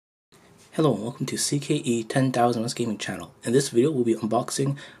Hello and welcome to CKE 10,000 West Gaming Channel. In this video we'll be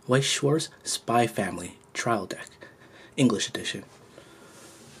unboxing Weiss Schwarz Spy Family Trial Deck, English Edition.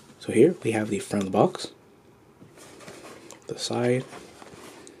 So here we have the front of the box, the side,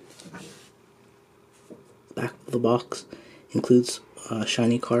 back of the box includes a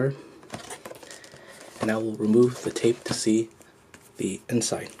shiny card, and I will remove the tape to see the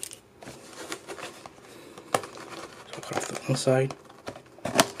inside. So I'll cut off the one side,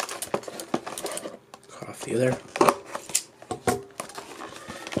 off the other.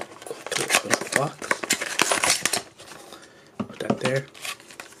 Open up the box. Put that there.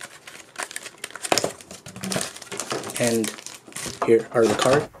 And here are the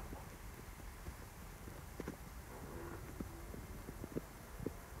cards.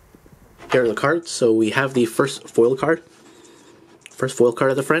 Here are the cards. So we have the first foil card. First foil card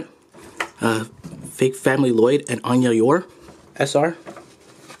at the front. Fake Family Lloyd and Anya Yor, SR.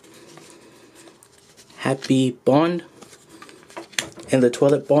 Happy Bond, and the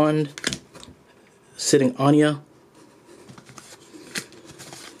Toilet Bond, Sitting Anya,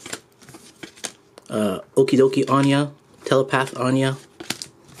 Okie Dokie Anya, Telepath Anya,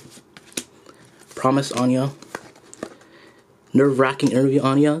 Promise Anya, Nerve Wracking Interview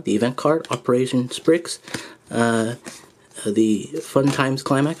Anya, the event card, Operation Sprix, the Fun Times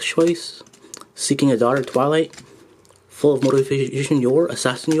Climax Choice, Seeking a Daughter Twilight, Full of Motivation Yor,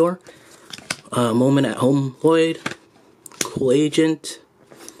 Assassin Yor, Moment at Home Lloyd, Cool Agent,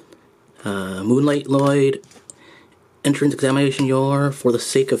 Moonlight Lloyd, Entrance Examination Yor, For the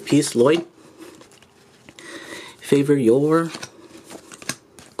Sake of Peace Lloyd, Favor Yor,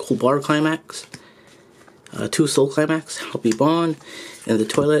 Cool Bar Climax, Two Soul Climax, Happy Bond, In the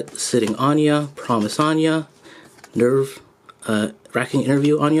Toilet, Sitting Anya, Promise Anya, Nerve Wracking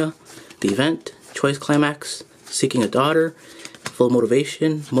Interview Anya, The Event, Choice Climax, Seeking a Daughter, Full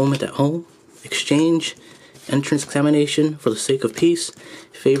Motivation, Moment at Home, Exchange, Entrance Examination, For the Sake of Peace,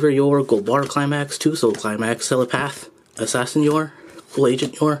 Favor Yor, Gold Bar Climax, Two Soul Climax, Telepath, Assassin Yor, Cool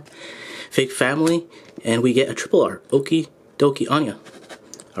Agent Yor, Fake Family, and we get a triple R, Okie Dokie Anya.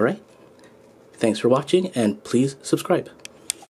 Alright, thanks for watching and please subscribe.